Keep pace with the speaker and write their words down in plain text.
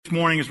this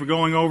morning as we're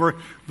going over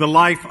the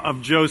life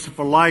of Joseph,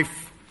 a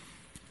life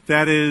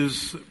that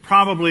is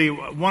probably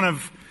one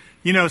of,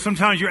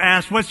 sometimes you're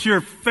asked, what's your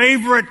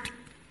favorite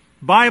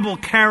Bible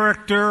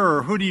character,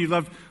 or who do you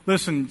love?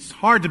 Listen, it's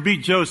hard to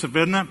beat Joseph,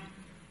 isn't it?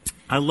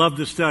 I love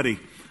to study.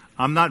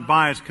 I'm not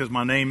biased because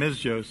my name is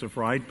Joseph,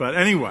 right? But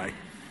anyway,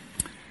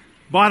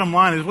 bottom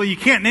line is, you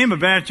can't name a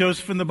bad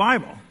Joseph in the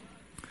Bible.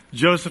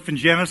 Joseph in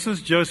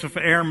Genesis, Joseph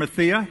of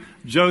Arimathea,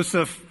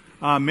 Joseph,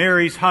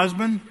 Mary's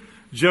husband,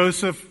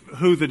 Joseph,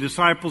 who the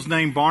disciples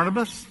named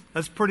Barnabas.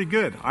 That's pretty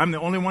good. I'm the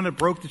only one that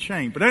broke the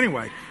chain. But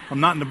anyway,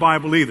 I'm not in the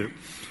Bible either.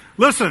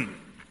 Listen,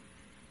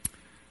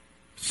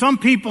 some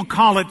people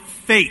call it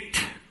fate.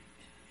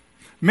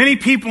 Many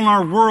people in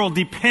our world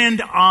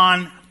depend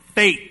on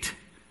fate.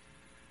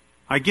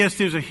 I guess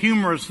there's a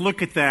humorous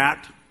look at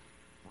that,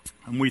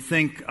 and we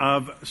think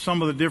of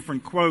some of the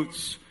different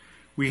quotes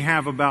we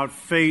have about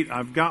fate.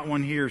 I've got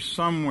one here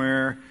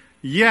somewhere.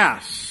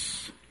 Yes.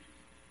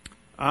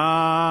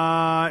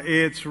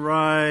 It's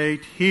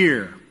right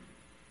here.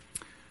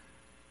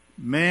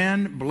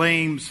 Man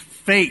blames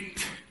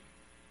fate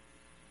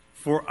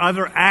for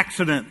other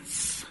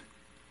accidents,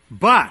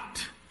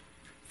 but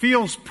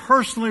feels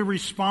personally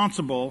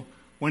responsible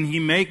when he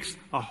makes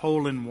a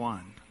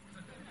hole-in-one.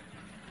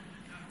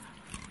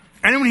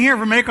 Anyone here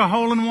ever make a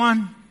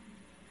hole-in-one?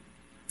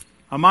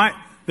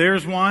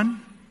 There's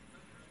one.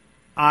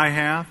 I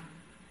have.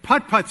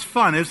 Putt-putt's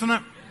fun, isn't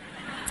it?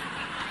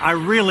 I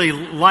really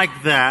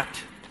like that.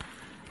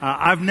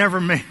 I've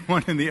never made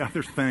one in the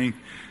other thing.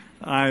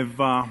 I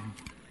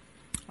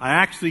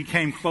actually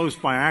came close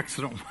by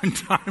accident one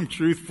time,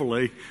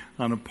 truthfully,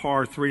 on a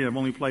par 3. I've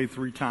only played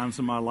 3 times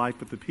in my life,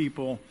 but the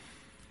people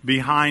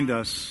behind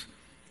us,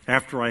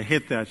 after I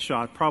hit that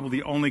shot, probably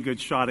the only good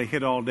shot I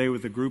hit all day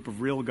with a group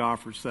of real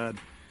golfers, said,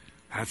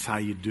 "That's how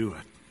you do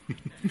it."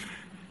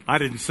 I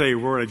didn't say a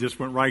word. I just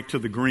went right to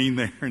the green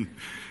there. And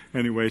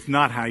anyway, it's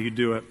not how you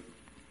do it.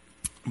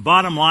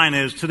 Bottom line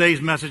is, today's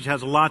message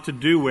has a lot to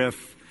do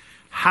with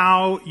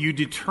how you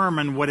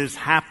determine what is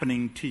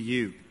happening to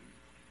you.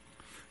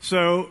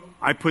 So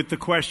I put the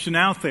question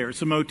out there.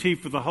 It's a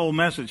motif for the whole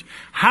message.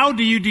 How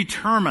do you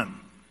determine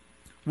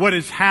what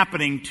is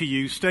happening to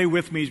you? Stay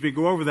with me as we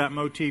go over that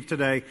motif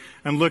today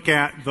and look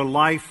at the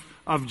life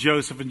of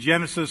Joseph. In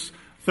Genesis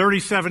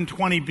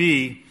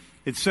 37:20b,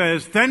 it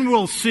says, "Then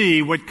we'll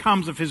see what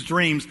comes of his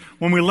dreams."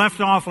 When we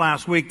left off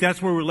last week,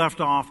 that's where we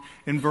left off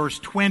in verse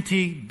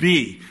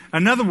 20b.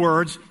 In other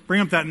words, bring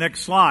up that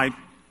next slide.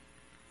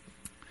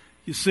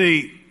 You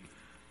see,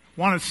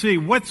 want to see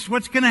what's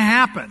going to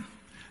happen.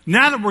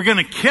 Now that we're going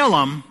to kill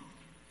him,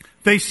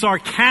 they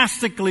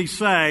sarcastically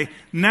say,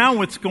 now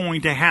what's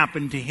going to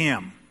happen to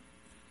him?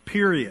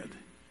 Period.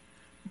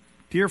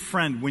 Dear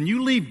friend, when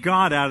you leave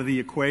God out of the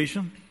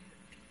equation,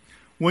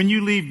 when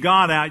you leave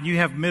God out, you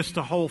have missed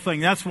the whole thing.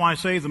 That's why I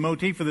say the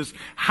motif for this,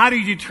 how do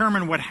you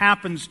determine what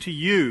happens to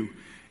you,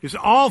 is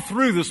all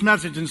through this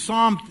message in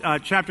Psalm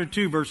chapter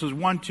 2, verses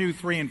 1, 2,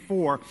 3, and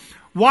 4.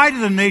 Why do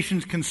the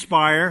nations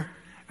conspire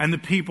and the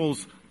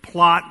peoples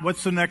plot?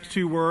 What's the next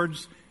 2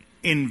 words?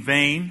 In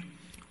vain.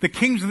 The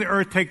kings of the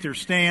earth take their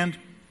stand.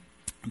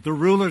 The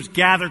rulers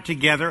gather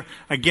together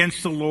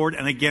against the Lord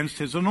and against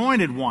his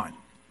anointed one.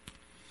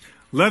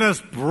 Let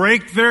us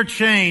break their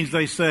chains,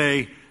 they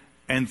say,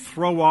 and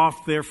throw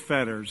off their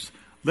fetters.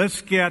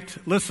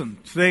 Listen,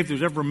 today if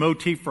there's ever a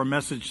motif for a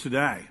message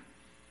today,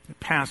 the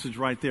passage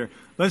right there.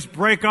 Let's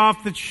break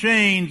off the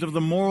chains of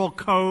the moral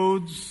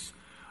codes,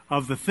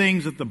 of the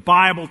things that the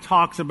Bible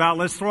talks about.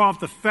 Let's throw off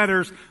the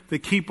fetters that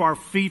keep our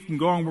feet from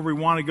going where we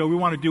want to go. We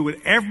want to do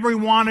whatever we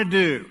want to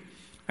do.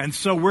 And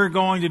so we're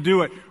going to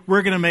do it.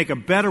 We're going to make a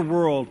better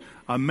world,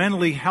 a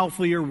mentally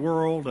healthier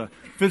world, a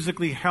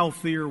physically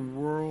healthier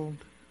world.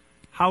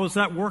 How is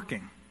that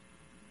working?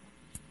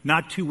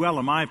 Not too well,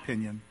 in my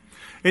opinion.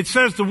 It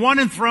says, the one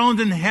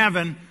enthroned in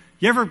heaven.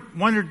 You ever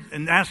wondered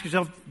and ask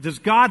yourself, does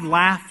God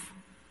laugh?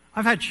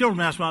 I've had children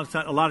ask me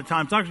a lot of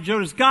times, Dr. Joe,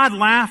 does God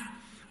laugh?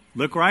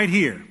 Look right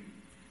here.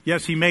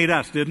 Yes, he made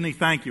us, didn't he?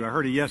 Thank you. I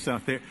heard a yes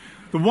out there.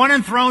 The one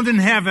enthroned in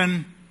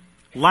heaven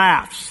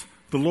laughs.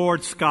 The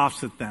Lord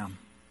scoffs at them.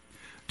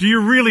 Do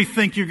you really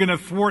think you're going to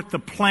thwart the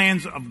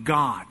plans of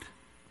God?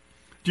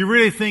 Do you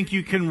really think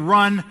you can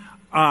run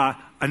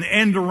an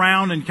end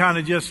around and kind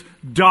of just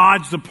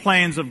dodge the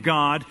plans of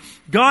God?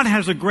 God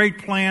has a great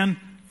plan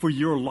for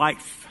your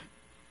life.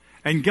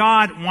 And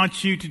God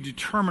wants you to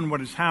determine what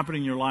is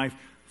happening in your life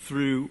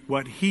through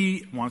what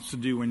he wants to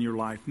do in your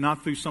life,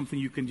 not through something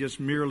you can just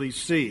merely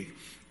see.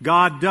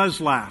 God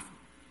does laugh.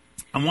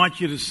 I want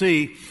you to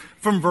see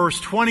from verse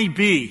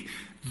 20b,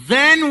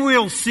 then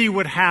we'll see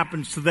what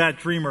happens to that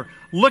dreamer.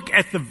 Look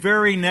at the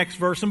very next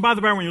verse. And by the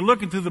way, when you're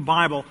looking through the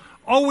Bible,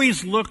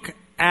 always look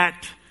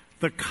at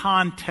the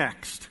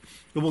context.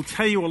 It will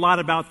tell you a lot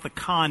about the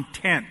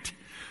content.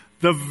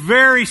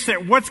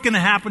 What's going to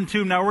happen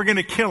to him? Now we're going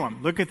to kill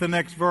him. Look at the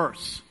next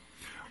verse.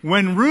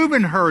 When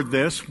Reuben heard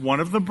this, one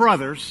of the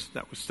brothers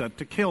that was set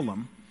to kill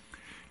him,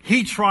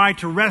 he tried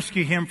to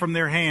rescue him from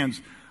their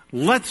hands.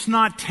 Let's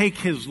not take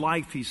his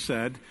life, he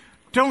said.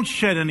 Don't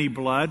shed any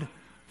blood.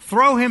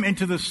 Throw him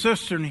into the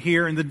cistern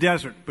here in the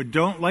desert, but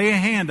don't lay a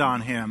hand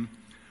on him."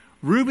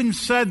 Reuben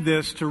said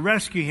this to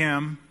rescue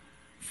him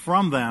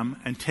from them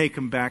and take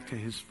him back to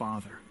his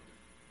father.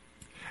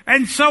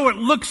 And so it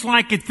looks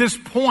like at this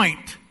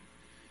point,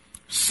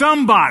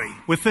 somebody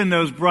within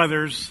those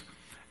brothers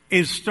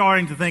is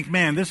starting to think,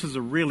 man, this is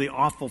a really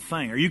awful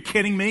thing. Are you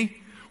kidding me?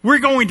 We're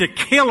going to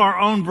kill our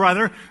own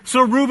brother.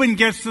 So Reuben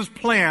gets this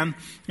plan.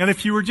 And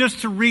if you were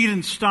just to read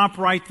and stop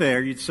right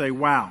there, you'd say,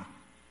 wow,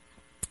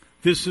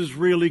 this is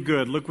really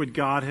good. Look what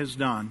God has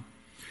done.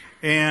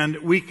 And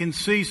we can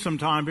see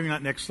sometime, bring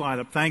that next slide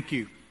up. Thank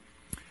you.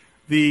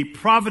 The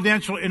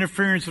providential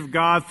interference of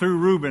God through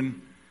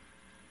Reuben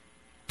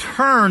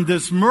turned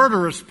this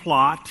murderous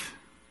plot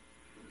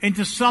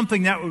into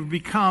something that would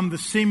become the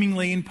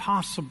seemingly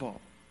impossible.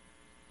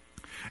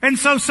 And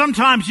so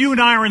sometimes you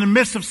and I are in the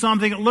midst of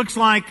something. It looks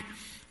like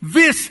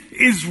this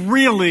is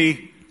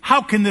really,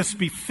 how can this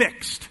be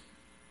fixed?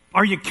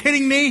 Are you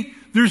kidding me?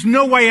 There's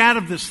no way out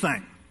of this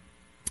thing.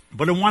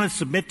 But I want to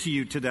submit to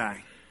you today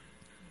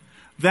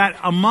that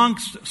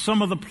amongst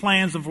some of the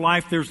plans of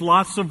life, there's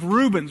lots of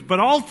Reubens. But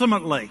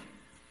ultimately,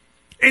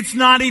 it's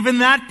not even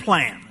that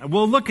plan.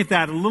 We'll look at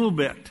that a little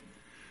bit.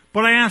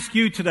 But I ask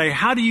you today,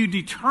 how do you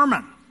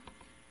determine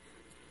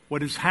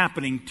what is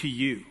happening to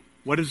you?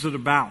 What is it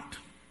about?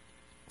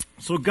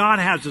 So God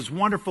has this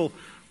wonderful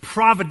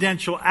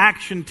providential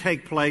action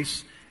take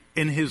place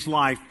in his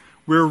life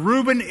where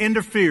Reuben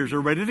interferes. They're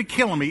ready to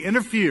kill him. He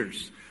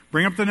interferes.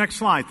 Bring up the next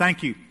slide.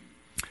 Thank you.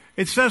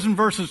 It says in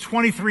verses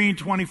 23 and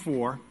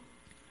 24,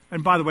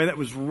 and by the way, that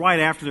was right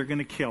after they're going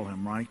to kill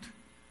him, right?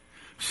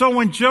 So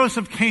when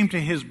Joseph came to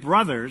his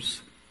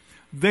brothers,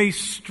 they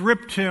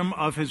stripped him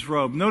of his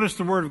robe. Notice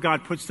the Word of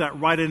God puts that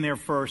right in there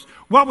first.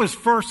 What was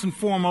first and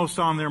foremost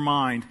on their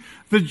mind?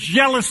 The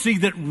jealousy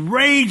that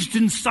raged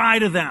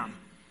inside of them.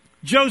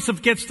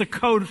 Joseph gets the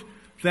coat,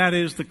 that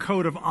is the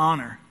coat of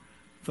honor,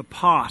 the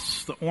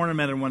pas, the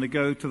ornamented one to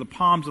go to the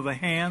palms of the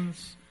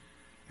hands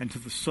and to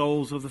the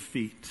soles of the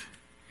feet.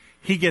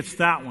 He gets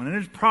that one. And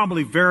it's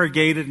probably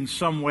variegated in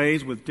some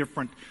ways with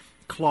different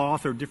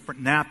cloth or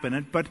different nap in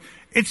it. But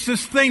it's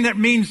this thing that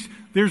means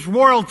there's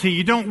royalty.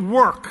 You don't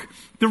work.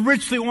 The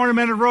richly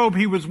ornamented robe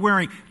he was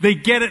wearing, they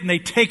get it and they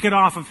take it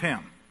off of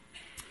him.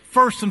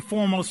 First and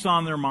foremost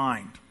on their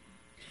mind.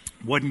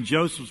 Wasn't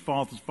Joseph's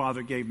fault his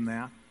father gave him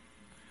that.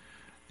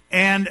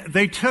 And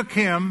they took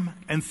him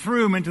and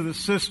threw him into the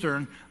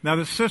cistern. Now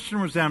the cistern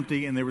was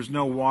empty and there was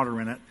no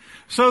water in it.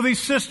 So these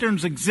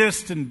cisterns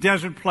exist in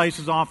desert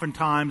places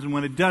oftentimes, and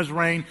when it does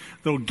rain,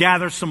 they'll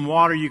gather some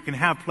water. You can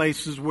have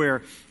places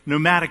where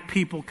nomadic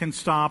people can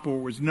stop, or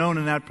was known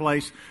in that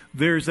place.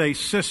 There's a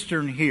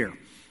cistern here.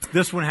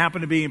 This one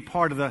happened to be in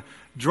part of the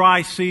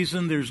dry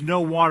season. There's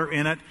no water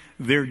in it.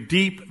 They're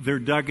deep, they're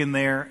dug in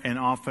there, and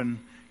often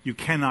you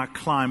cannot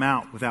climb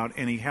out without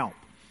any help.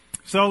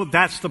 So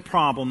that's the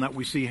problem that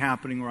we see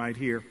happening right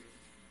here.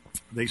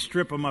 They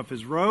strip him of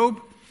his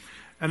robe.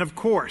 And of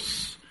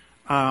course,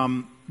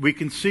 we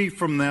can see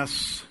from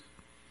this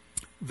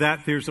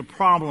that there's a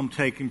problem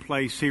taking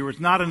place here. It's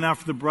not enough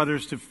for the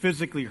brothers to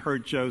physically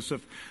hurt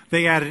Joseph.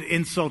 They added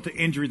insult to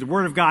injury. The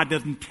Word of God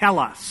doesn't tell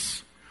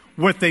us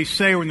what they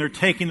say when they're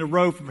taking the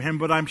robe from him,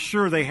 but I'm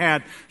sure they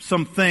had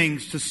some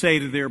things to say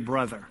to their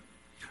brother.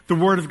 The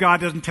Word of God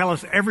doesn't tell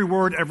us every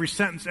word, every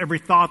sentence, every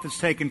thought that's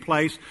taken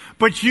place.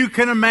 But you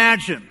can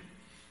imagine,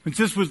 since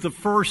this was the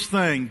first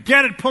thing,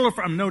 get it, pull it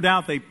from him. No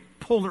doubt they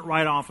pulled it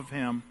right off of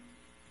him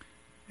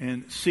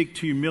and seek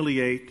to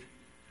humiliate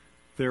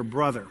their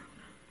brother.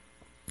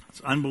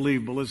 It's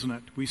unbelievable, isn't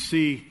it? We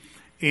see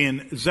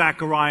in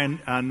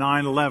Zechariah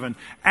 9:11,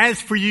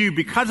 "As for you,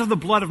 because of the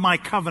blood of my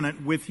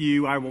covenant with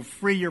you, I will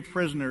free your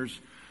prisoners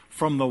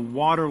from the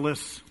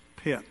waterless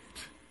pit."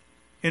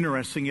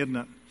 Interesting, isn't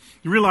it?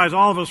 You realize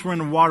all of us were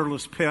in a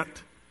waterless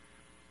pit.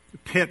 The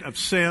pit of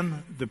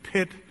sin, the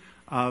pit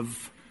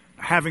of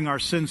having our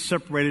sins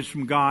separated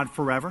from God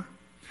forever.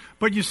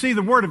 But you see,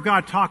 the Word of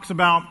God talks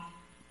about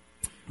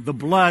the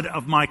blood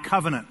of my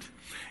covenant.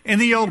 In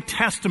the Old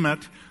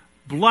Testament,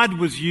 blood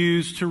was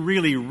used to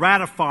really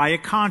ratify a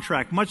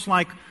contract, much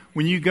like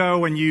when you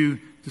go and you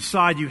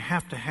decide you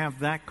have to have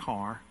that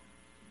car,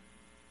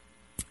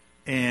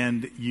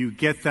 and you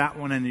get that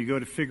one and you go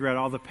to figure out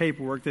all the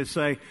paperwork. They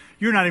say,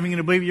 you're not even going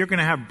to believe it, you're going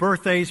to have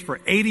birthdays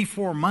for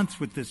 84 months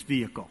with this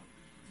vehicle.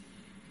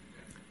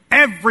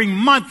 Every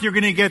month you're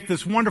going to get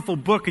this wonderful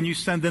book and you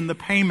send in the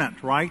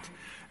payment, right?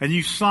 And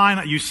you sign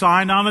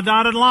on the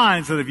dotted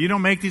line so that if you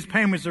don't make these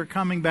payments, they're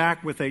coming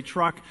back with a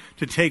truck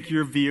to take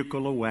your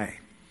vehicle away.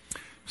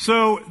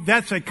 So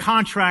that's a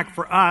contract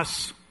for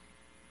us,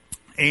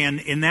 and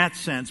in that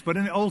sense. But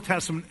in the Old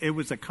Testament, it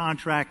was a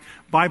contract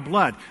by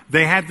blood.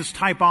 They had this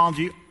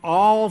typology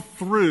all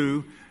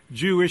through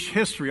Jewish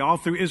history, all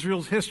through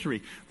Israel's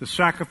history. The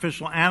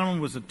sacrificial animal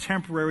was a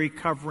temporary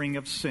covering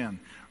of sin,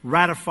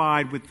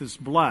 ratified with this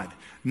blood.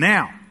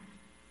 Now,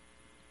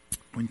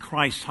 when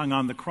Christ hung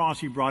on the cross,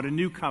 he brought a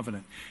new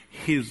covenant.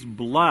 His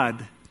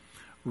blood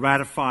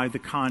ratified the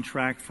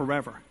contract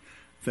forever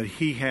that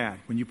he had.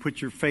 When you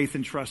put your faith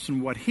and trust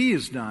in what he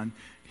has done,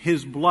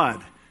 his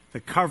blood The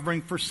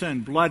covering for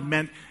sin. Blood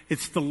meant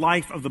it's the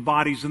life of the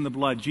bodies in the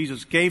blood.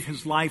 Jesus gave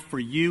his life for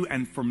you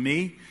and for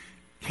me,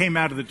 came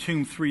out of the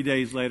tomb 3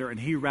 days later, and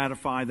he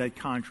ratified that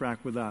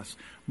contract with us.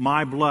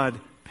 My blood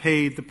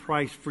paid the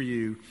price for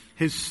you.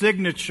 His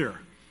signature,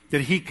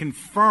 that he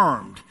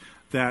confirmed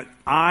that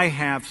I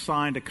have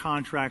signed a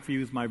contract for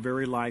you with my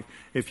very life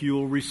if you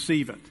will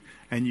receive it.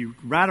 And you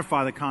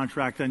ratify the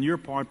contract on your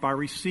part by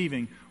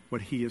receiving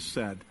what he has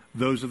said.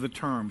 Those are the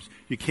terms.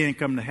 You can't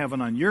come to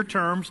heaven on your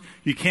terms.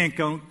 You can't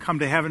come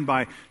to heaven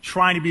by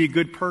trying to be a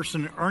good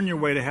person and earn your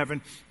way to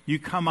heaven. You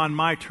come on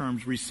my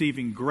terms,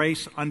 receiving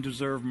grace,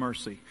 undeserved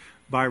mercy,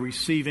 by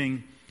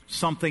receiving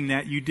something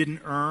that you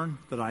didn't earn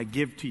that I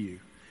give to you.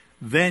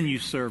 Then you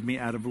serve me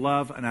out of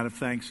love and out of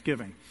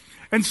thanksgiving.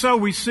 And so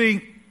we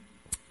see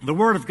the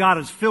Word of God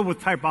is filled with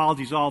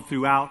typologies all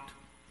throughout.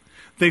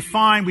 We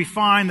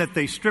find that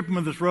they strip him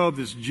of this robe,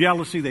 this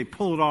jealousy, they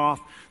pull it off.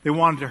 They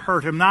wanted to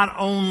hurt him, not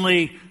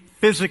only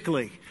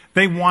physically,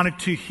 they wanted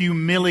to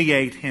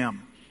humiliate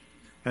him.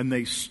 And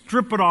they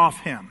strip it off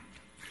him.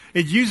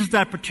 It uses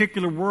that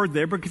particular word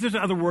there because there's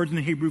other words in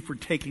the Hebrew for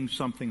taking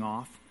something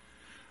off.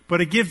 But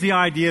it gives the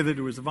idea that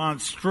it was a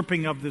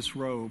stripping of this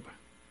robe,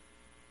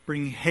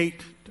 bringing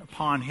hate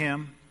upon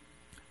him,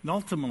 and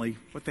ultimately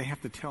what they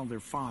have to tell their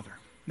father.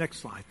 Next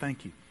slide,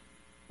 thank you.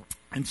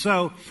 And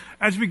so,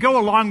 as we go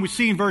along, we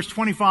see in verse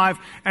 25,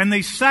 and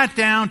they sat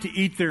down to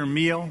eat their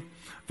meal.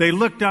 They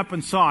looked up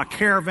and saw a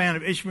caravan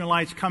of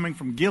Ishmaelites coming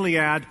from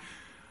Gilead.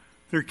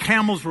 Their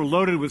camels were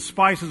loaded with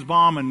spices,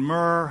 balm, and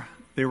myrrh.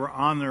 They were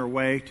on their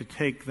way to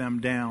take them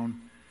down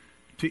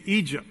to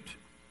Egypt.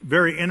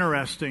 Very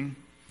interesting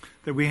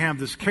that we have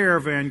this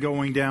caravan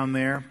going down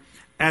there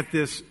at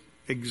this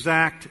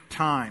exact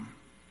time.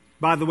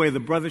 By the way, the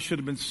brothers should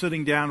have been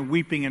sitting down,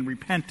 weeping and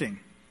repenting.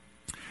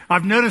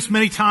 I've noticed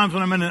many times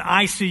when I'm in an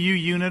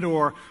ICU unit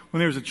or when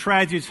there's a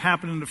tragedy that's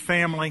happened in the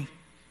family,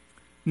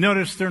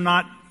 notice they're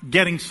not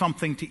getting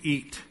something to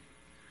eat.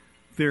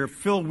 They're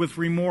filled with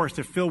remorse.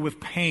 They're filled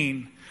with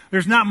pain.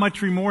 There's not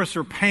much remorse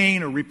or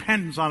pain or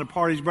repentance on the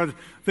part of these brothers.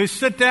 They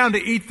sit down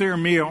to eat their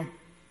meal.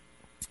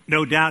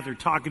 No doubt they're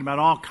talking about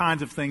all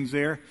kinds of things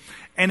there.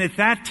 And at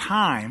that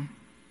time,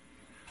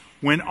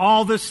 when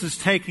all this is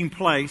taking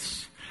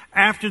place,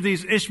 after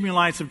these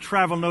Ishmaelites have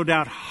traveled, no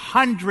doubt,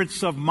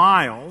 hundreds of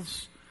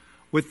miles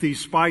with these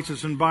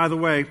spices. And by the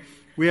way,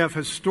 we have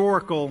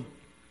historical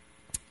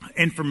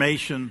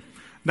information,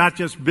 not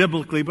just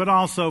biblically, but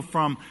also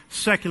from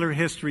secular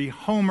history.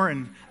 Homer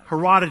and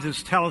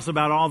Herodotus tell us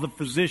about all the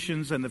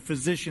physicians and the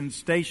physician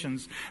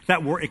stations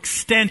that were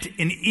extant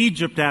in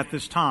Egypt at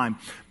this time.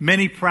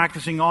 Many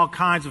practicing all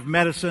kinds of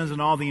medicines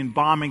and all the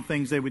embalming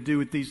things they would do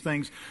with these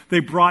things.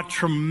 They brought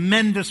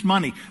tremendous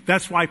money.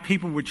 That's why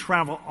people would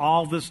travel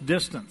all this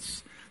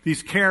distance.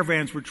 These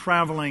caravans were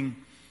traveling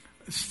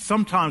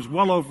sometimes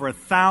well over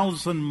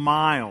 1,000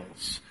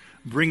 miles,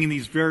 bringing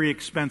these very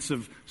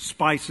expensive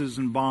spices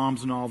and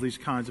balms and all these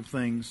kinds of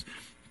things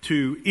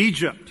to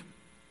Egypt.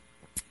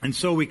 And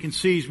so we can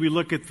see as we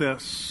look at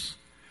this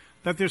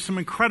that there's some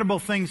incredible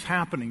things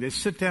happening. They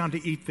sit down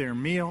to eat their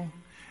meal.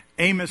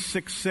 Amos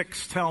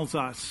 6:6 tells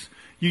us,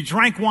 "You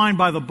drank wine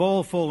by the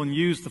bowlful and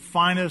used the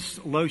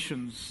finest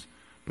lotions,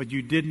 but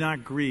you did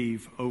not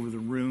grieve over the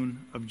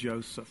ruin of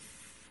Joseph."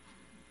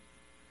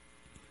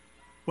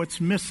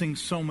 What's missing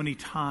so many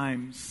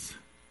times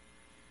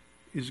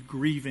is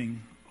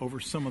grieving over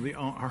some of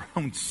our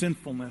own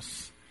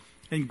sinfulness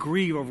and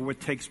grieve over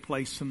what takes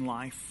place in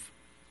life.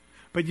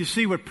 But you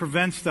see, what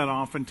prevents that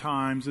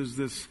oftentimes is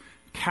this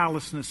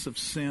callousness of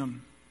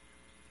sin.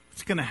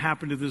 What's going to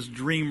happen to this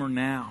dreamer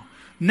now?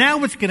 Now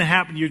what's going to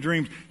happen to your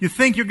dreams? You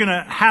think you're going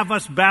to have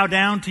us bow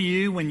down to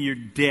you when you're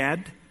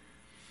dead?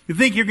 You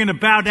think you're going to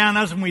bow down to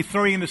us when we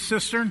throw you in a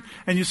cistern?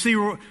 And you see,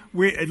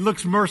 it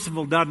looks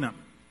merciful, doesn't it?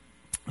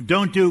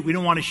 Don't do it. We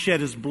don't want to shed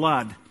his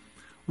blood.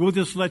 We'll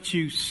just let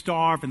you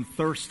starve and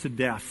thirst to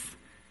death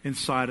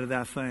inside of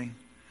that thing.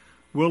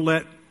 We'll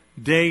let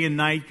day and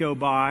night go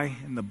by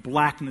in the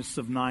blackness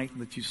of night,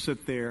 let you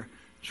sit there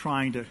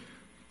trying to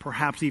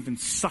perhaps even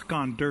suck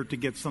on dirt to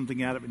get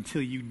something out of it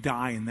until you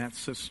die in that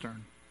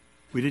cistern.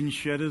 We didn't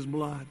shed his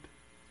blood.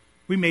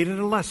 We made it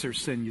a lesser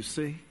sin, you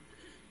see.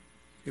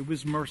 It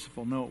was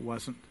merciful. No, it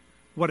wasn't.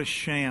 What a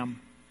sham.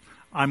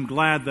 I'm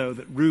glad, though,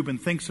 that Reuben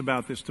thinks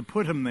about this to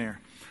put him there.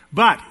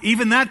 But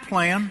even that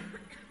plan,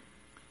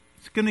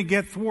 it's going to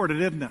get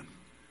thwarted, isn't it?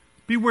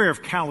 Beware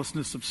of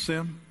callousness of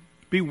sin.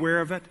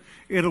 Beware of it.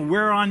 It'll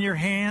wear on your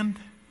hand.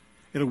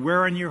 It'll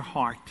wear on your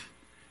heart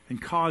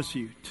and cause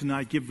you to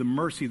not give the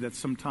mercy that's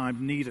sometimes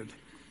needed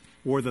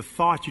or the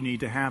thought you need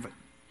to have it.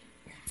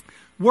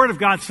 The Word of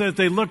God says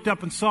they looked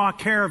up and saw a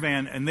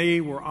caravan and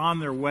they were on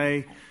their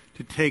way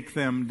to take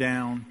them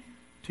down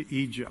to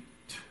Egypt.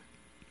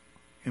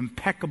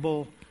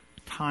 Impeccable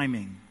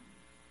timing.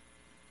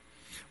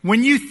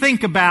 When you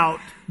think about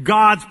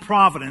God's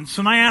providence,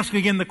 and I ask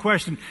again the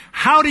question,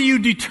 how do you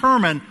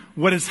determine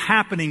what is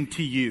happening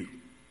to you?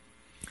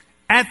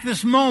 At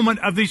this moment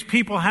of these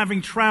people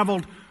having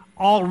traveled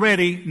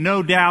already,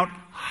 no doubt,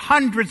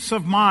 hundreds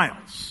of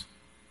miles,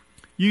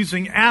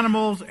 using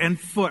animals and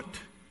foot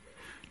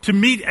To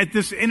meet at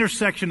this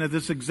intersection at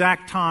this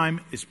exact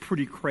time is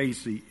pretty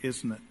crazy,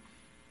 isn't it?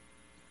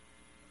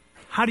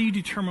 How do you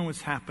determine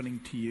what's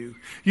happening to you?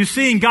 You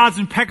see, in God's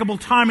impeccable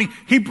timing,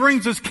 He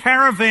brings this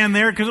caravan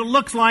there because it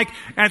looks like,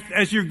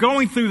 as you're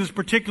going through this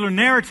particular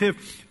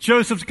narrative,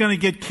 Joseph's going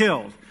to get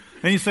killed.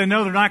 And you say,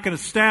 no, they're not going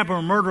to stab him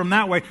or murder him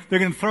that way. They're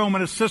going to throw him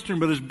in a cistern,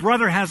 but his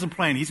brother has a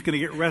plan. He's going to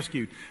get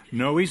rescued.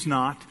 No, he's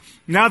not.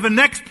 Now the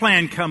next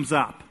plan comes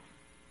up.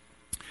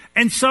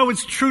 And so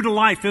it's true to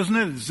life, isn't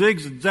it? It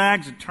zigs, it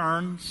zags, it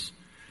turns.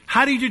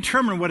 How do you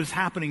determine what is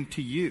happening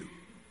to you?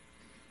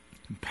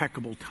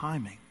 Impeccable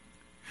timing.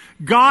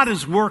 God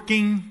is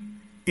working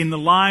in the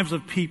lives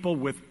of people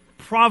with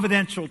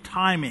providential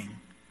timing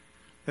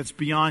that's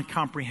beyond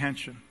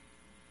comprehension.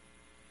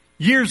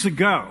 Years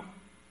ago,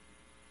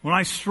 when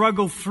I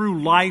struggled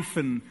through life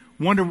and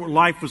wondered what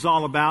life was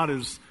all about,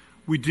 as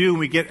we do when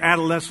we get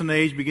adolescent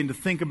age, begin to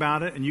think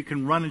about it, and you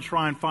can run and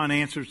try and find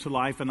answers to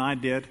life, and I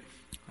did.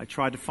 I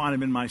tried to find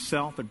them in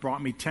myself. It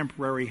brought me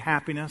temporary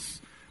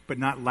happiness, but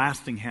not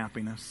lasting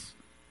happiness.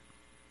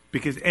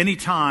 Because any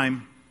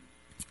time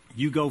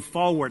you go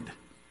forward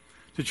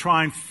to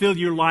try and fill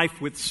your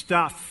life with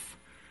stuff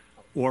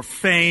or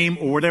fame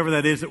or whatever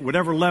that is, at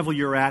whatever level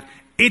you're at,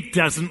 it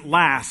doesn't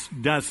last,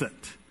 does it?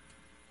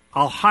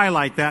 I'll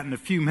highlight that in a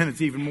few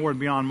minutes, even more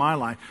beyond my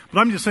life.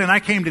 But I'm just saying, I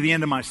came to the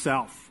end of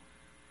myself.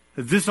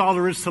 Is this all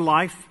there is to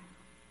life?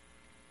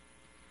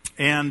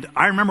 And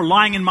I remember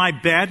lying in my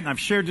bed, and I've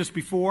shared this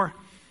before,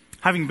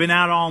 having been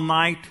out all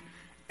night,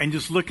 and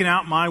just looking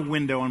out my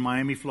window in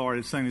Miami,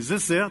 Florida, saying, is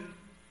this it?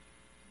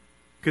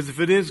 Because if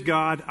it is,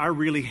 God, I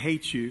really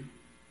hate you.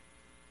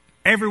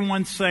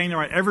 Everyone's saying, all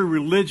right, every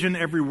religion,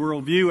 every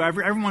worldview,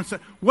 everyone's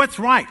saying, what's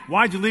right?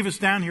 Why'd you leave us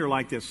down here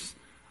like this?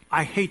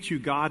 I hate you,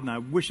 God, and I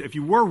wish, if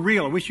you were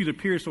real, I wish you'd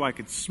appear so I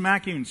could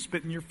smack you and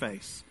spit in your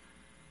face.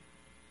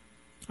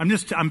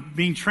 I'm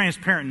being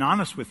transparent and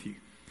honest with you.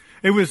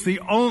 It was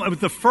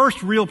the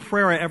first real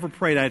prayer I ever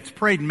prayed. I had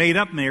prayed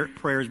made-up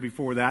prayers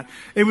before that.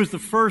 It was the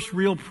first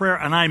real prayer,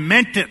 and I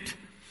meant it.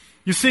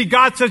 You see,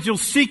 God says you'll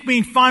seek me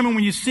and find me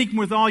when you seek me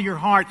with all your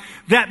heart.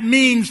 That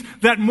means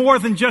that more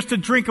than just a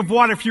drink of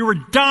water. If you were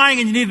dying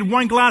and you needed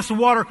one glass of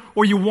water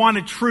or you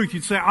wanted truth,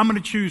 you'd say, I'm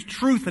going to choose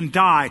truth and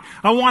die.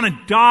 I want to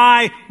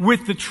die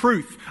with the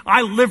truth.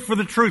 I live for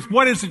the truth.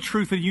 What is the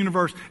truth of the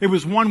universe? It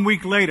was 1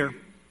 week later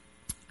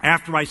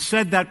after I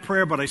said that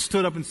prayer, but I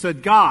stood up and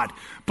said, God,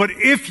 but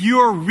if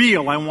you're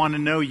real, I want to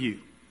know you.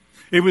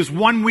 It was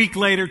 1 week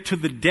later to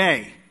the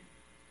day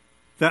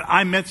that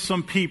I met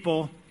some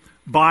people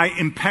by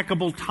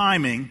impeccable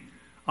timing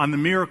on the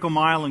Miracle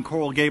Mile in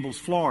Coral Gables,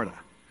 Florida.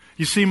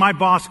 You see, my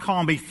boss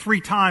called me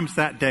 3 times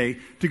that day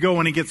to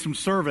go in and get some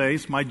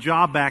surveys. My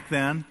job back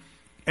then,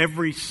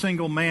 every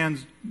single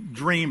man's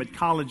dream at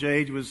college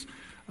age, was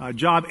a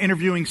job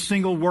interviewing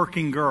single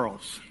working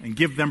girls and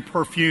give them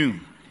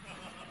perfume.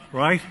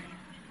 Right?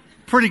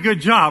 Pretty good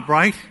job,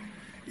 right?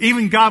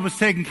 Even God was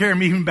taking care of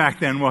me even back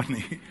then, wasn't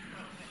He?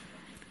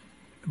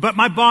 But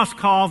my boss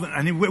called,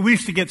 and we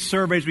used to get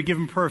surveys. We give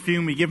them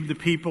perfume, we give them to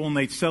people, and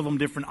they'd sell them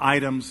different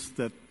items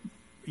that,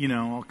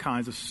 all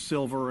kinds of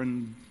silver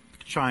and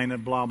china,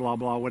 blah, blah,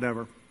 blah,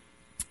 whatever.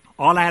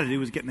 All I had to do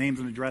was get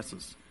names and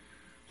addresses.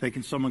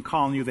 Taking someone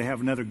calling you, they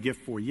have another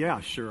gift for you.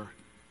 Yeah, sure.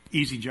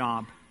 Easy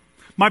job.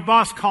 My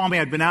boss called me.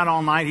 I'd been out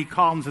all night. He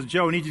called and said,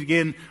 Joe, I need you to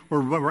get in.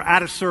 We're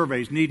out of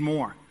surveys. Need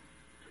more.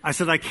 I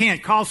said, I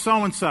can't. Call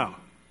so-and-so.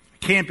 I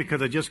can't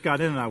because I just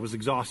got in and I was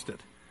exhausted.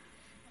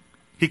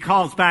 He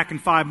calls back in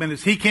 5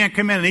 minutes. He can't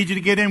come in. I need you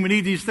to get in. We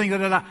need these things. Da,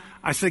 da, da.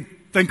 I said,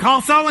 then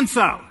call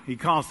so-and-so. He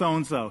calls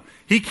so-and-so.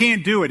 He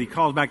can't do it. He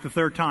calls back the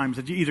 3rd time. He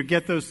said, you either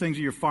get those things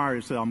or you're fired.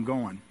 He said, I'm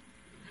going.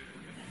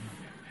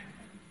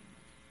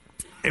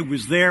 It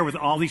was there with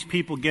all these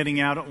people getting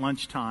out at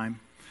lunchtime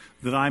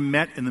that I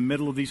met in the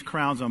middle of these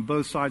crowds on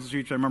both sides of the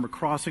street. I remember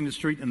crossing the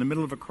street in the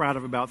middle of a crowd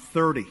of about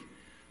 30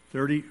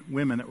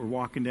 women that were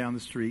walking down the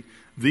street.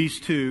 These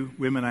 2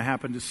 women I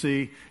happened to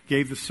see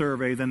gave the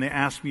survey. Then they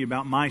asked me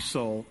about my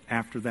soul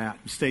after that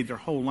and stayed their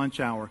whole lunch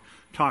hour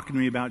talking to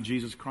me about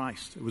Jesus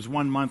Christ. It was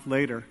 1 month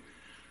later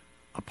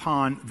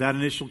upon that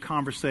initial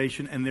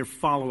conversation and their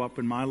follow-up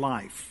in my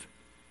life.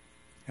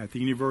 At the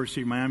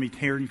University of Miami,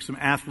 hearing some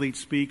athletes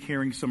speak,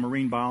 hearing some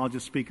marine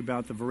biologists speak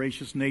about the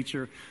voracious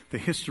nature, the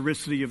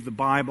historicity of the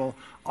Bible,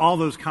 all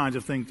those kinds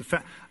of things.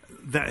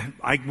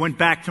 I went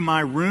back to my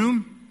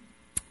room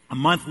a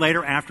month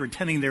later after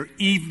attending their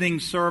evening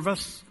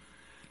service,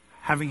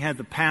 having had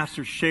the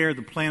pastor share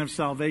the plan of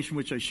salvation,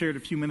 which I shared a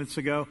few minutes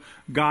ago,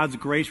 God's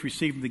grace,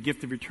 receiving the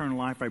gift of eternal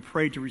life. I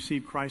prayed to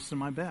receive Christ in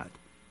my bed.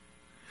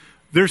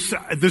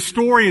 The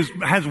story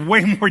has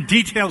way more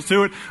details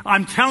to it.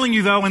 I'm telling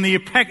you, though, in the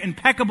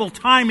impeccable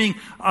timing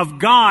of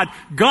God,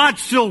 God's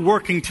still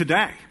working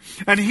today.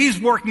 And He's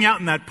working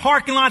out in that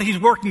parking lot. He's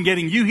working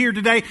getting you here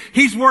today.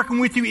 He's working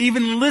with you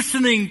even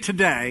listening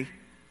today.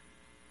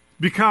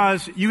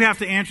 Because you have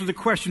to answer the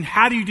question,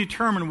 how do you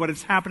determine what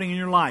is happening in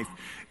your life?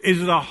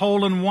 Is it a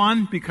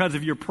hole-in-one because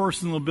of your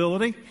personal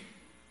ability?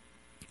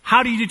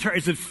 How do you determine,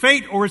 is it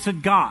fate or is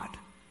it God?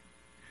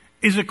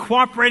 Is it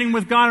cooperating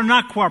with God or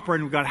not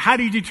cooperating with God? How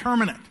do you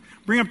determine it?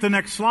 Bring up the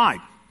next slide.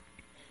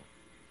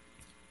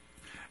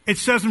 It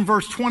says in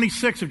verse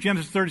 26 of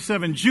Genesis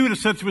 37, Judah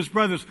said to his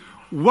brothers,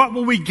 what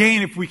will we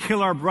gain if we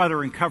kill our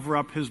brother and cover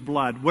up his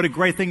blood? What a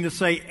great thing to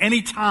say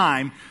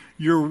anytime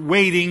you're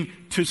waiting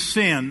to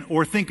sin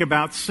or think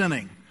about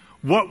sinning.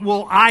 What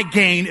will I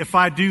gain if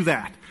I do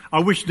that? I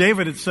wish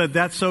David had said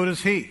that, so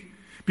does he.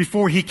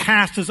 Before he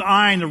cast his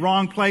eye in the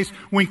wrong place.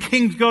 When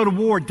kings go to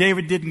war,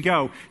 David didn't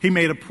go. He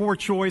made a poor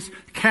choice,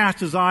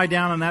 cast his eye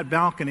down on that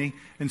balcony,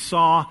 and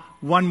saw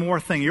one more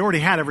thing. He already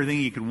had everything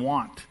he could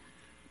want.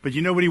 But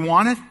you know what he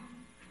wanted?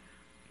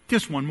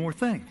 Just one more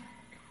thing.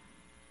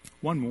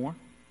 One more.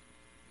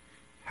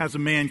 Has a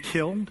man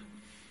killed.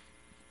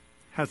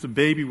 Has a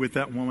baby with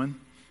that woman.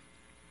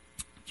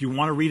 Do you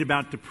want to read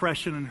about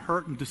depression and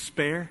hurt and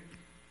despair?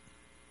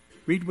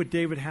 Read what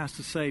David has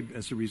to say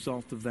as a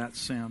result of that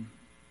sin.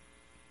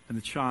 And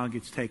the child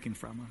gets taken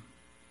from him.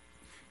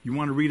 You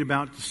want to read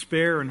about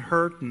despair and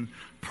hurt and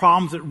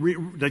problems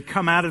that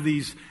come out of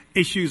these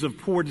issues of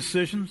poor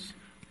decisions?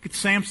 Look at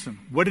Samson.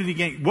 What did he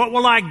gain? What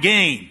will I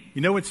gain?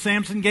 You know what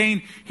Samson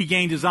gained? He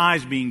gained his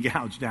eyes being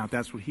gouged out.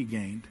 That's what he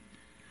gained.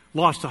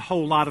 Lost a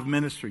whole lot of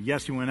ministry.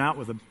 Yes, he went out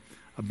with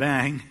a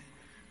bang,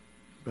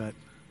 but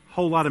a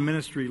whole lot of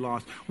ministry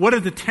lost. What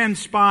did the 10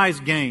 spies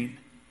gain?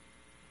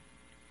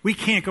 We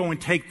can't go and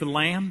take the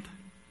land.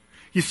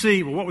 You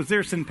see, what was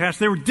their sin past?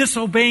 They were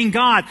disobeying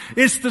God.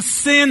 It's the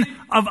sin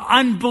of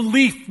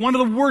unbelief. One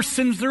of the worst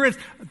sins there is,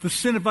 the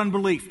sin of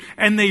unbelief.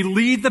 And they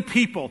lead the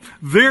people.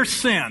 Their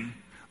sin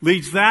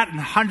leads that and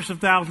hundreds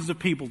of thousands of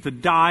people to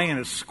die in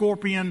a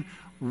scorpion,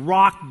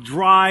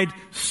 rock-dried,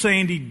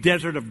 sandy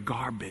desert of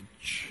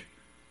garbage.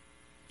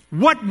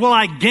 What will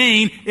I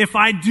gain if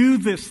I do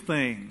this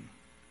thing?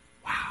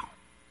 Wow.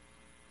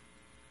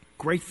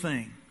 Great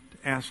thing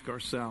to ask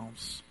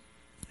ourselves.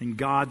 In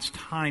God's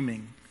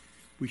timing,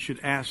 we should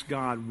ask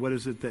God, what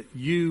is it that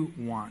you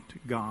want,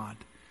 God?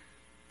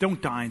 Don't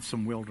die in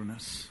some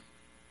wilderness.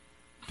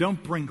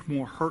 Don't bring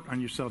more hurt on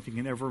yourself than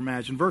you can ever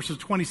imagine. Verses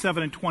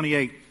 27 and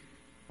 28,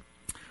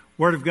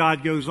 Word of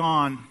God goes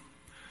on.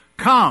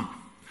 Come,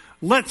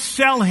 let's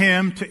sell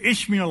him to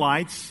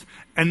Ishmaelites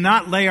and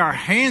not lay our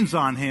hands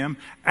on him.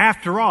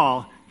 After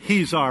all,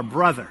 he's our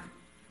brother.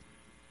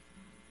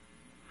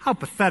 How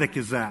pathetic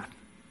is that?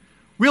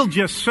 We'll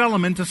just sell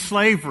him into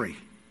slavery.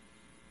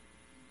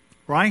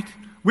 Right?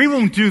 We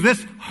won't do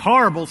this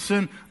horrible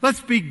sin. Let's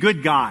be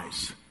good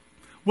guys.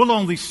 We'll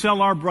only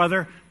sell our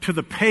brother to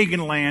the pagan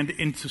land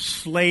into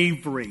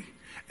slavery.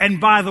 And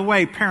by the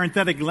way,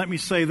 parenthetically, let me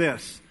say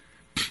this.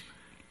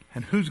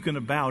 And who's going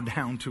to bow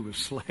down to a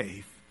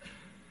slave?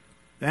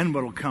 Then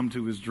what will come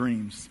to his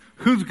dreams?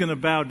 Who's going to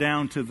bow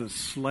down to the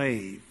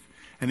slave?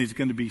 And he's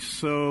going to be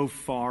so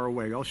far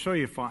away. I'll show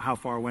you how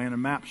far away on a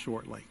map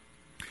shortly.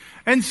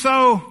 And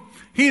so,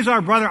 he's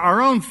our brother,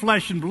 our own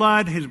flesh and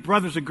blood. His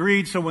brothers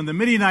agreed. So when the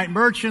Midianite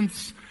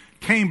merchants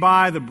came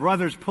by, the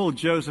brothers pulled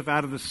Joseph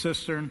out of the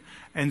cistern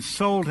and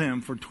sold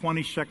him for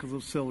 20 shekels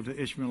of silver to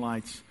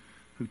Ishmaelites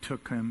who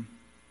took him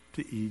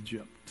to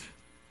Egypt.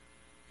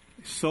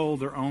 They sold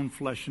their own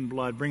flesh and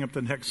blood. Bring up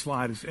the next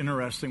slide. It's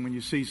interesting when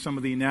you see some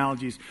of the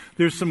analogies.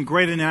 There's some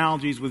great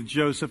analogies with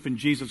Joseph and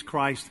Jesus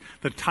Christ,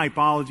 the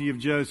typology of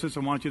Joseph.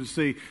 I want you to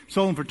see.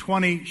 Sold him for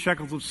 20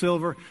 shekels of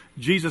silver.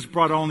 Jesus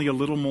brought only a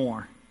little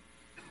more.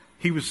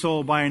 He was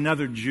sold by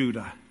another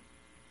Judah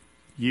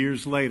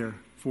years later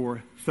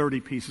for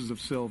 30 pieces of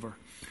silver.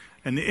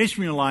 And the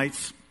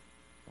Ishmaelites,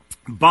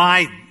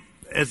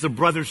 as the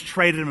brothers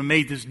traded him and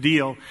made this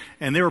deal,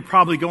 and they were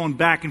probably going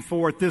back and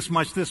forth, this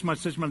much,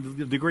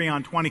 degree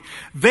on 20.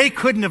 They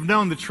couldn't have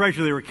known the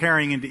treasure they were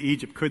carrying into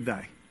Egypt, could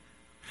they?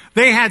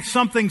 They had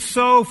something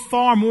so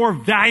far more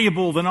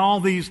valuable than all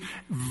these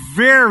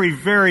very,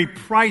 very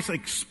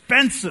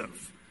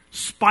expensive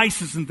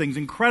spices and things,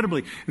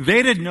 incredibly.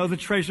 They didn't know the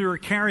treasure they were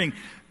carrying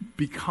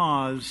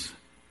because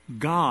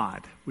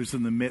God was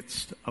in the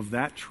midst of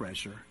that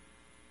treasure.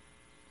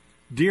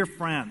 Dear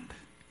friend,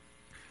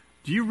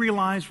 do you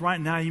realize right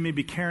now you may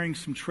be carrying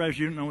some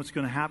treasure, you don't know what's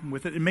going to happen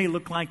with it? It may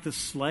look like the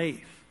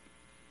slave.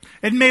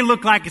 It may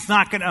look like it's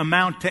not going to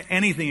amount to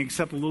anything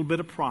except a little bit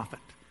of profit.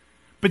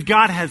 But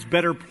God has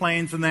better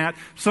plans than that.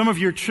 Some of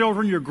your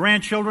children, your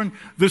grandchildren,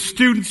 the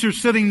students you're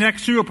sitting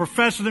next to, a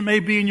professor that may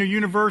be in your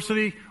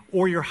university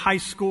or your high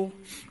school,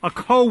 a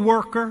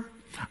co-worker,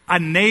 a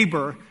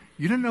neighbor,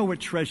 you don't know what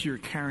treasure you're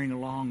carrying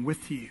along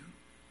with you.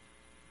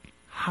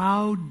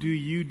 How do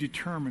you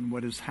determine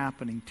what is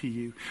happening to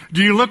you?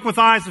 Do you look with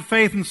eyes of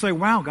faith and say,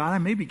 wow, God, I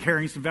may be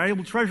carrying some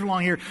valuable treasure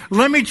along here.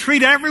 Let me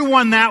treat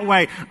everyone that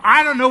way.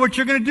 I don't know what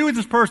you're going to do with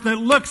this person. It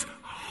looks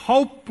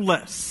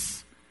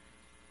hopeless.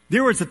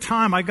 There was a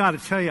time, I got to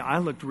tell you, I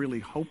looked really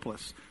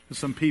hopeless to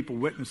some people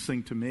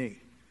witnessing to me.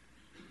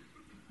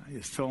 I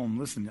just told them,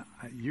 listen,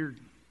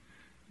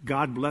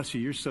 God bless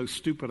you. You're so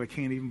stupid, I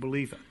can't even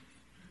believe it.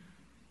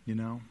 You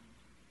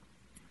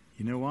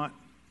know what?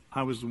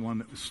 I was the one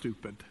that was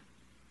stupid.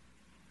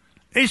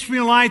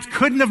 Ishmaelites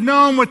couldn't have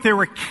known what they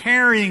were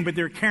carrying, but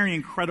they were carrying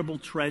incredible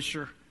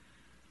treasure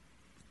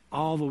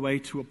all the way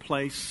to a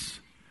place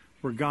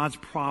where God's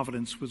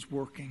providence was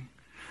working.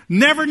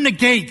 Never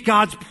negate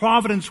God's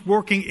providence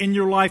working in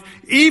your life,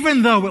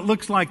 even though it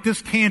looks like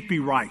this can't be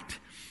right.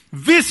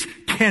 This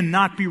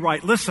cannot be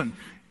right. Listen,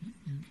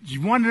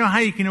 you want to know how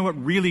you can know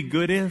what really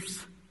good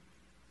is?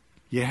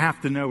 You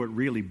have to know what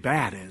really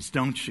bad is,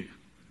 don't you?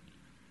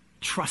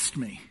 Trust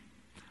me.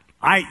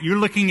 You're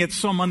looking at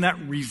someone that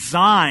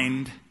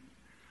resigned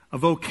a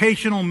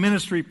vocational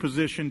ministry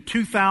position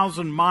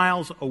 2,000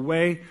 miles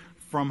away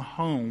from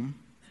home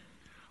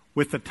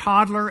with a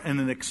toddler and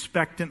an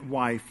expectant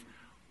wife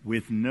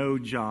with no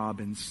job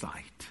in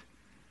sight.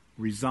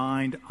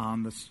 Resigned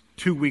on the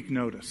 2-week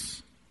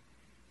notice.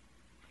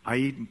 I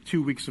eat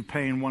 2 weeks of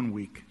pay in 1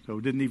 week, so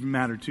it didn't even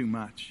matter too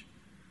much.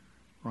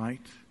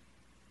 Right?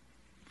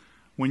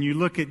 When you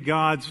look at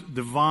God's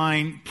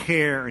divine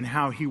care and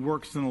how He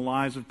works in the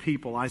lives of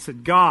people, I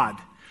said, God,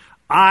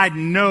 I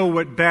know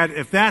what bad,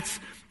 if that's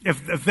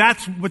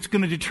what's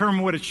going to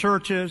determine what a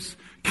church is,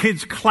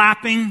 kids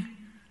clapping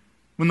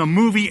when the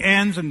movie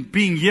ends and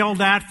being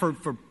yelled at for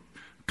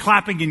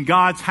clapping in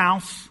God's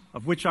house,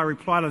 of which I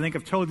replied, I think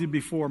I've told you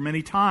before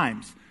many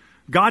times,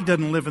 God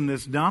doesn't live in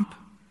this dump,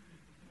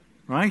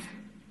 right?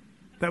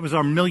 That was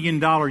our $1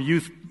 million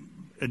youth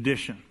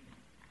edition.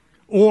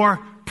 Or,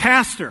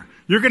 pastor,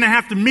 you're going to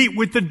have to meet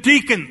with the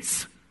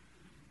deacons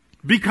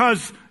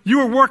because you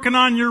were working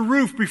on your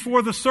roof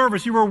before the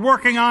service. You were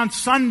working on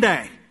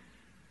Sunday.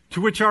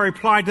 To which I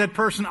replied to that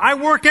person, I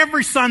work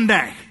every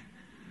Sunday.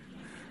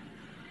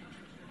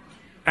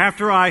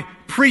 After I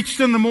preached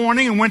in the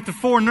morning and went to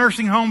 4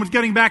 nursing homes, was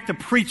getting back to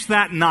preach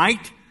that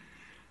night.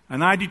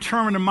 And I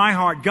determined in my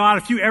heart, God,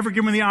 if you ever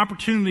give me the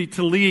opportunity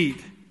to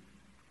lead,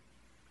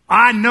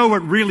 I know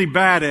what really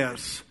bad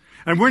is.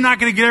 And we're not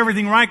going to get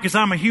everything right because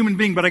I'm a human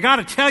being. But I got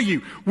to tell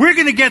you, we're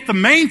going to get the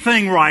main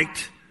thing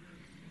right.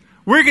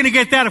 We're going to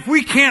get that. If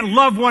we can't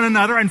love one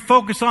another and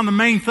focus on the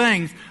main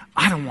things,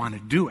 I don't want to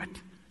do it.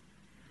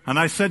 And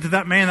I said to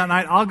that man that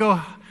night, I'll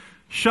go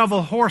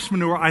shovel horse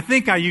manure. I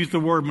think I used the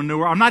word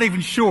manure. I'm not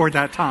even sure at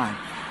that time.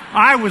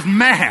 I was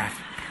mad.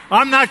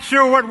 I'm not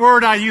sure what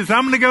word I used.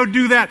 I'm going to go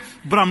do that,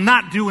 but I'm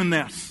not doing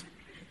this.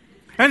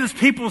 And as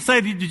people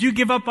say, did you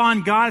give up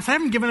on God? I said, I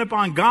haven't given up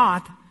on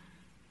God.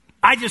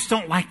 I just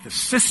don't like the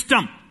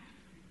system.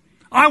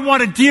 I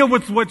want to deal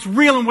with what's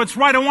real and what's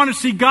right. I want to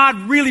see God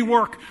really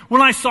work.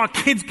 When I saw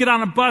kids get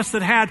on a bus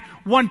that had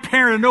one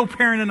parent and no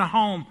parent in a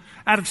home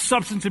out of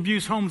substance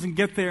abuse homes and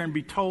get there and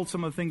be told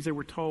some of the things they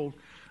were told,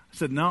 I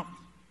said, nope.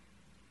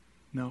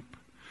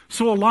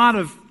 So a lot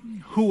of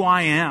who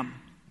I am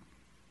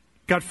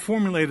got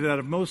formulated out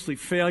of mostly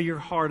failure,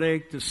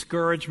 heartache,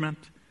 discouragement,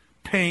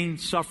 pain,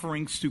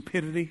 suffering,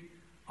 stupidity,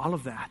 all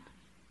of that.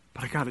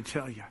 But I got to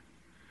tell you,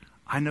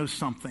 I know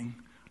something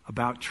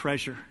about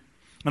treasure.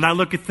 And I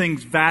look at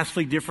things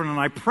vastly different, and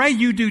I pray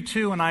you do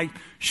too, and I'm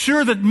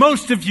sure that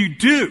most of you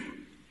do.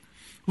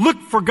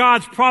 Look for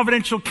God's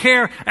providential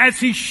care as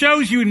He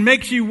shows you and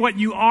makes you what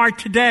you are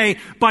today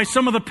by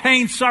some of the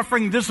pain,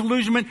 suffering,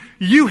 disillusionment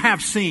you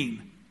have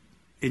seen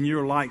in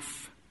your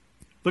life.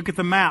 Look at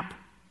the map.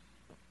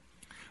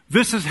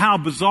 This is how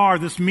bizarre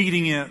this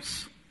meeting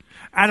is.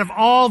 Out of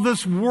all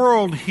this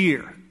world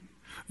here,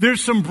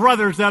 there's some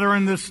brothers that are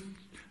in this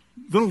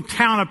little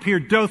town up here,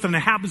 Dothan. It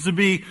happens to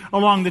be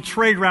along the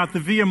trade route, the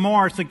Via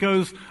Maris that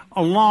goes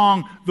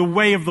along the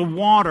way of the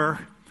water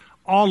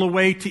all the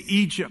way to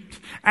Egypt.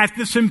 At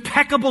this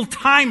impeccable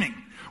timing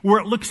where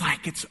it looks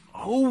like it's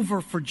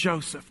over for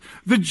Joseph.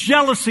 The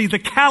jealousy, the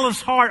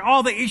callous heart,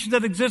 all the issues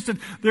that existed,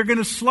 they're going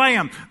to slay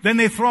him. Then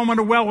they throw him in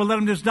a well, we'll let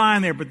him just die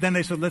in there. But then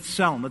they said, let's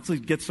sell him. Let's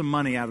get some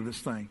money out of this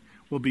thing.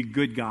 We'll be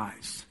good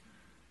guys.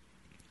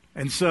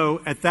 And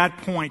so at that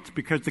point,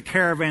 because the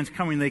caravan's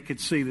coming, they could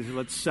see, they said,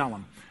 let's sell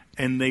him.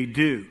 And they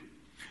do.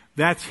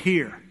 That's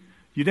here.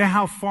 You know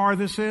how far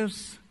this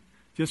is?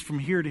 Just from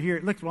here to here.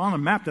 It looks, well, on the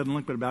map, it doesn't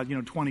look but about,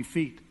 20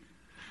 feet.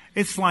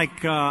 It's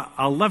like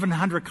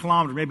 1,100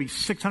 kilometers, maybe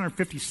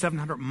 650,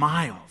 700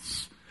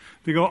 miles.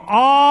 They go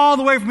all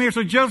the way from here.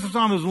 So Joseph's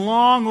on this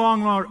long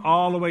road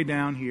all the way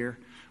down here.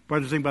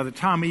 Brothers think by the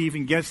time he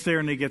even gets there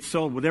and they get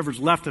sold, whatever's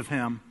left of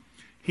him,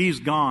 he's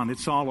gone.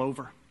 It's all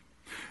over.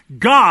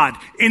 God,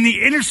 in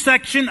the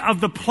intersection of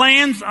the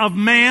plans of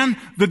man,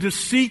 the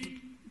deceit,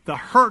 the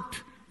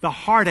hurt, the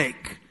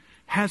heartache,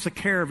 has a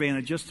caravan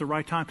at just the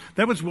right time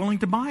that was willing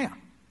to buy him.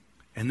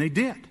 And they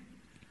did.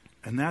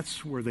 And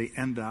that's where they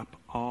end up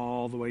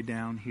all the way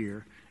down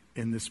here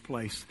in this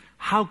place.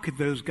 How could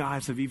those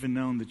guys have even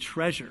known the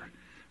treasure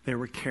they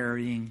were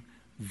carrying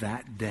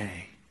that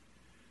day?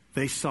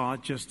 They saw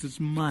it just as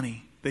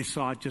money. They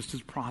saw it just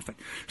as profit.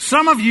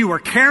 Some of you are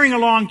carrying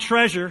along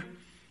treasure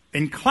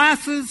in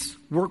classes,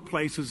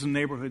 workplaces, and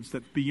neighborhoods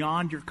that's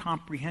beyond your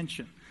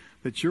comprehension,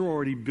 that you're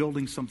already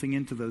building something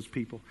into those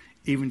people,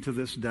 even to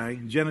this day.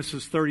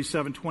 Genesis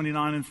 37,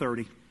 29 and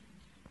 30.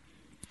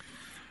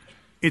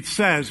 It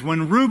says,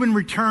 when Reuben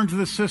returned to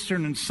the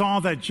cistern and saw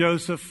that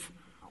Joseph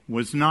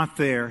was not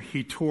there,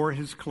 he tore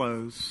his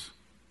clothes.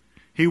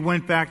 He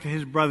went back to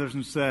his brothers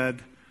and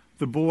said,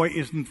 the boy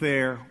isn't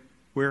there.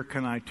 Where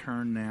can I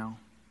turn now?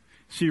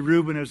 See,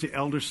 Reuben, as the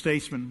elder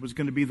statesman, was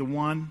going to be the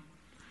one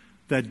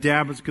that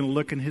dad was going to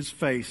look in his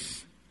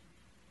face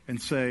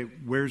and say,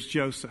 "Where's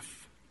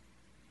Joseph?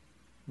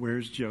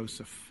 Where's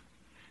Joseph?"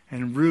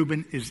 And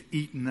Reuben is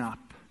eaten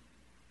up.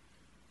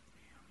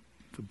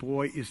 The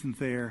boy isn't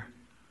there.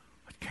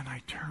 What can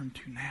I turn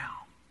to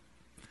now?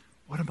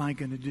 What am I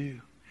going to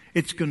do?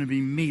 It's going to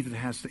be me that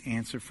has to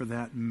answer for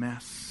that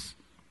mess.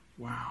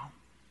 Wow.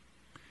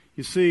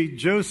 You see,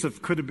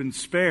 Joseph could have been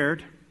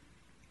spared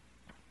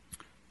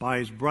by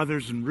his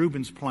brothers and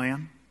Reuben's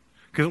plan,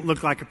 because it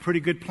looked like a pretty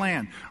good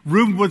plan.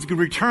 Reuben was going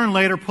to return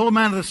later, pull him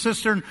out of the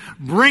cistern,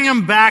 bring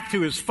him back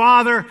to his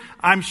father.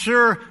 I'm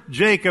sure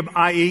Jacob,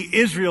 i.e.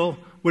 Israel,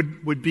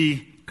 would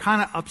be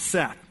kind of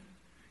upset.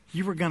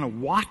 You were going to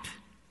what?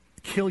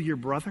 Kill your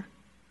brother?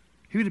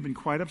 He would have been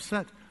quite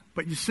upset.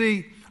 But you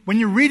see, when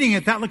you're reading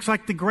it, that looks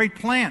like the great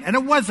plan. And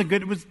it was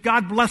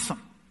God bless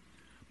him.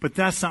 But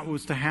that's not what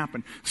was to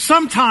happen.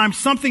 Sometimes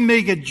something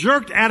may get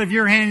jerked out of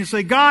your hand and you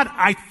say, "God,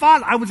 I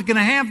thought I was going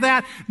to have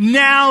that.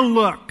 Now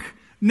look.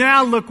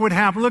 Now look what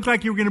happened. It looked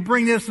like you were going to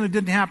bring this and it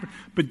didn't happen."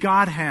 But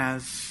God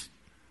has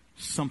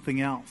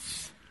something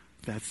else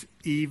that's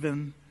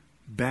even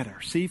better.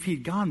 See, if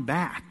he'd gone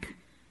back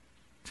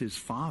to his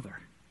father,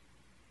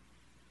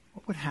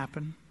 what would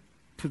happen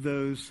to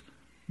those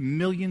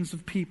millions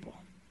of people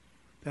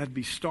that'd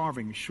be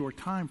starving a short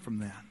time from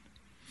then?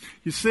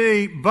 You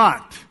see,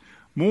 but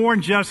more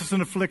injustice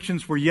and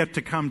afflictions were yet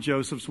to come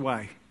Joseph's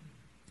way.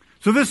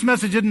 So this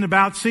message isn't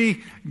about,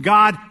 see,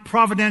 God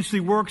providentially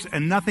works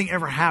and nothing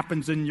ever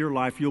happens in your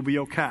life. You'll be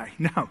okay.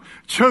 No.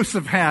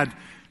 Joseph had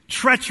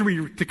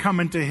treachery to come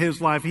into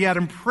his life. He had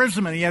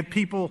imprisonment. He had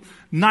people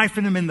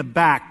knifing him in the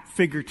back,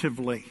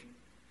 figuratively.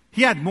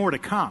 He had more to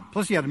come.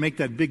 Plus, he had to make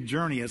that big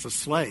journey as a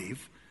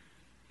slave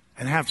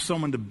and have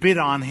someone to bid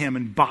on him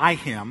and buy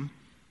him.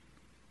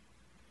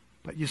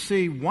 But you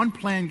see, one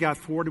plan got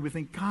thwarted. We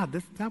think, God,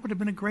 that would have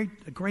been a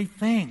great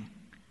thing.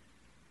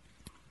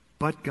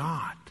 But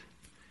God,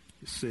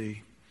 you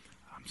see,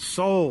 I'm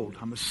sold.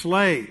 I'm a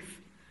slave.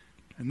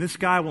 And this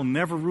guy will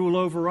never rule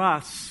over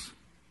us.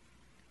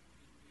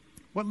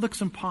 What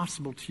looks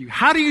impossible to you?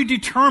 How do you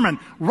determine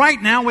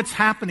right now what's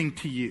happening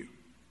to you?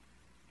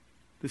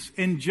 This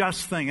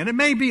unjust thing. And it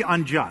may be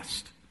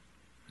unjust.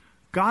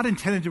 God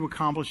intended to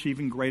accomplish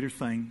even greater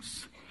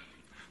things.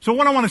 So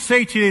what I want to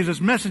say to you is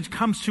this message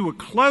comes to a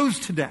close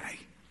today.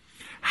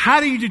 How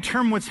do you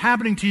determine what's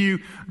happening to you?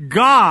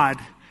 God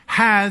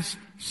has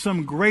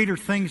some greater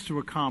things to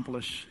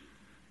accomplish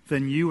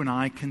than you and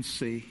I can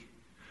see.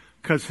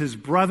 Because his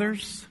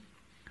brothers,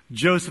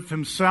 Joseph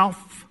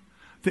himself,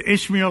 the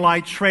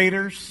Ishmaelite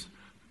traders,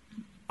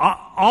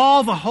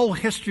 all the whole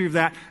history of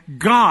that,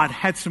 God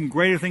had some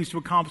greater things to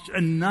accomplish,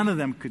 and none of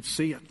them could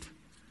see it.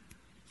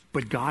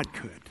 But God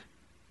could.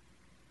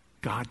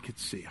 God could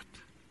see it.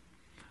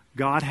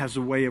 God has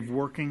a way of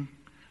working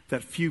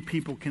that few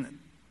people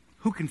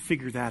can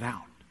figure that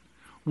out.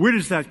 Where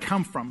does that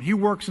come from? He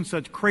works in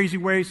such crazy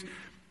ways.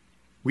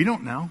 We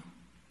don't know.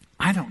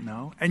 I don't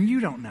know. And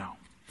you don't know.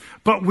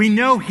 But we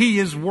know he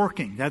is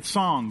working. That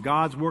song,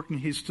 God's working,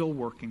 he's still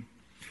working.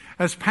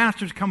 As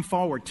pastors come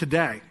forward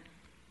today,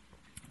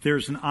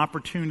 there's an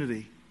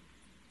opportunity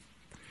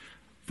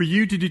for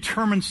you to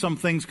determine some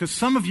things, because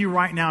some of you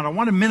right now, and I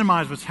want to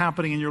minimize what's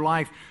happening in your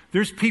life,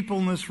 there's people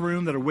in this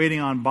room that are waiting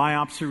on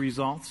biopsy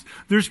results.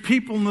 There's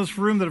people in this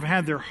room that have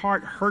had their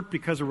heart hurt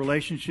because a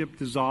relationship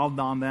dissolved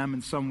on them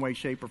in some way,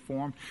 shape, or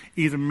form,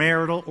 either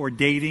marital or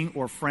dating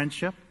or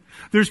friendship.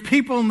 There's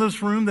people in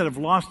this room that have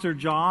lost their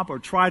job or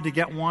tried to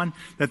get one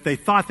that they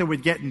thought they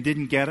would get and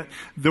didn't get it.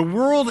 The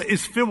world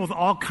is filled with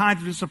all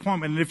kinds of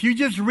disappointment. And if you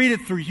just read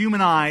it through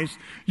human eyes,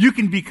 you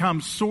can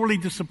become sorely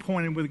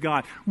disappointed with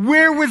God.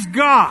 Where was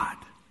God?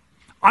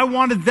 I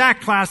wanted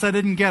that class, I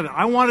didn't get it.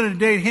 I wanted to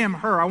date him,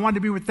 her. I wanted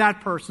to be with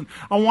that person.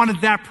 I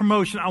wanted that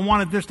promotion. I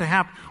wanted this to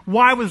happen.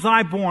 Why was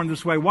I born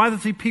this way? Why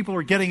does these people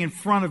are getting in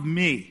front of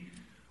me?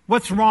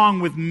 What's wrong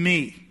with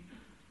me?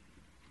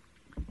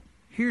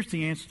 Here's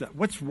the answer to that.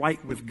 What's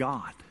right with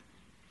God?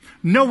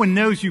 No one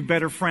knows you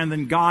better, friend,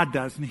 than God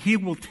does, and he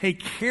will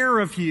take care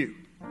of you.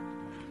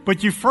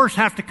 But you first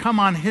have to come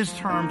on his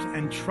terms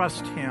and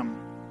trust him.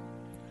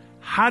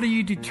 How do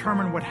you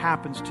determine what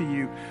happens to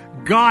you?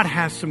 God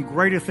has some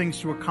greater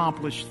things to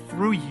accomplish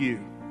through you.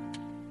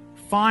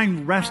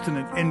 Find rest in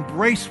it.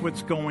 Embrace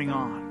what's going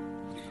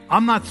on.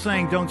 I'm not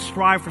saying don't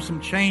strive for some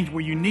change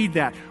where you need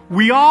that.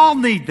 We all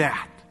need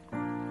that.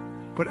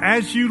 But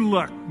as you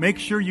look, make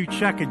sure you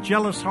check a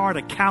jealous heart,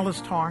 a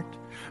calloused heart.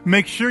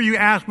 Make sure you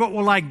ask, what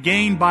will I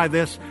gain by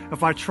this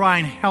if I try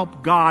and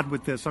help God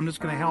with this? I'm just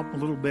going to help a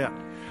little bit.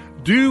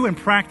 Do and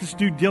practice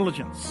due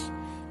diligence.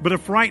 But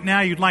if right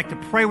now you'd like to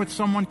pray with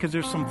someone because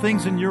there's some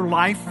things in your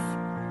life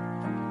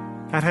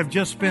that have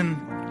just been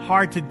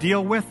hard to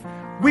deal with,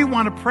 we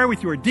want to pray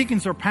with you. Our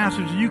deacons or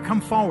pastors, you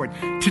come forward.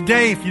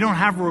 Today, if you don't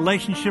have a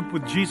relationship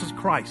with Jesus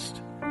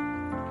Christ,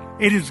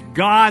 it is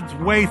God's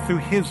way through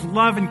his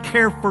love and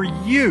care for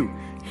you.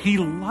 He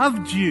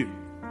loved you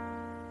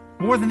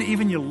more than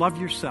even you love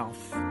yourself.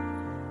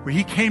 Where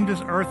he came to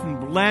this earth and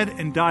bled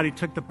and died. He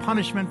took the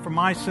punishment for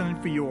my sin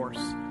and for yours.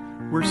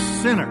 We're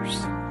sinners.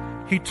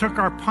 He took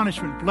our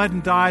punishment, bled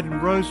and died,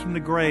 and rose from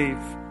the grave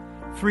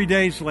 3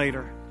 days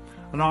later,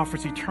 and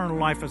offers eternal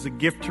life as a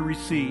gift to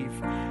receive.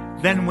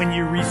 Then when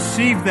you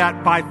receive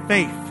that by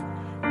faith,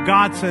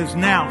 God says,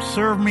 now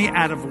serve me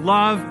out of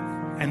love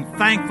and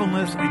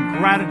thankfulness and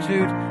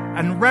gratitude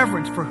and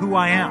reverence for who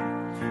I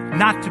am.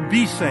 Not to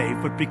be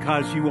saved, but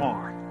because you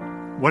are.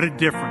 What a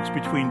difference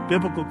between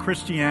biblical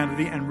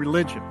Christianity and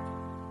religion.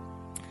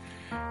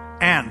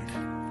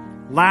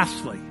 And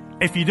lastly,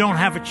 if you don't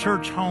have a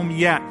church home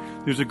yet,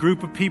 there's a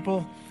group of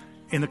people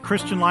in the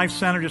Christian Life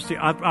Center, just the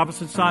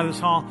opposite side of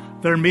this hall,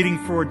 they're meeting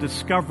for a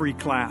discovery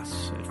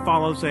class. It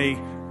follows a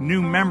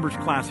new members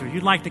class. If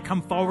you'd like to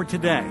come forward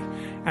today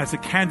as a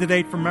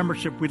candidate for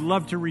membership, we'd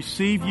love to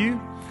receive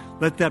you.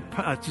 Let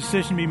that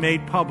decision be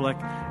made public.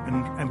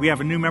 And we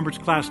have a new members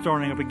class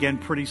starting up again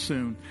pretty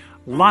soon.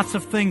 Lots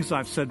of things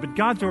I've said, but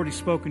God's already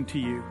spoken to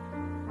you.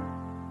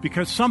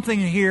 Because something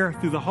here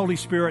through the Holy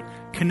Spirit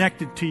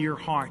connected to your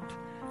heart.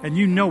 And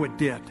you know it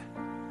did.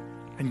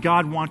 And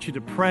God wants you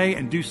to pray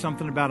and do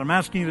something about it. I'm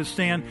asking you to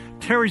stand.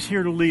 Terry's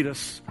here to lead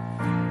us.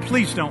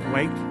 Please don't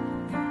wait.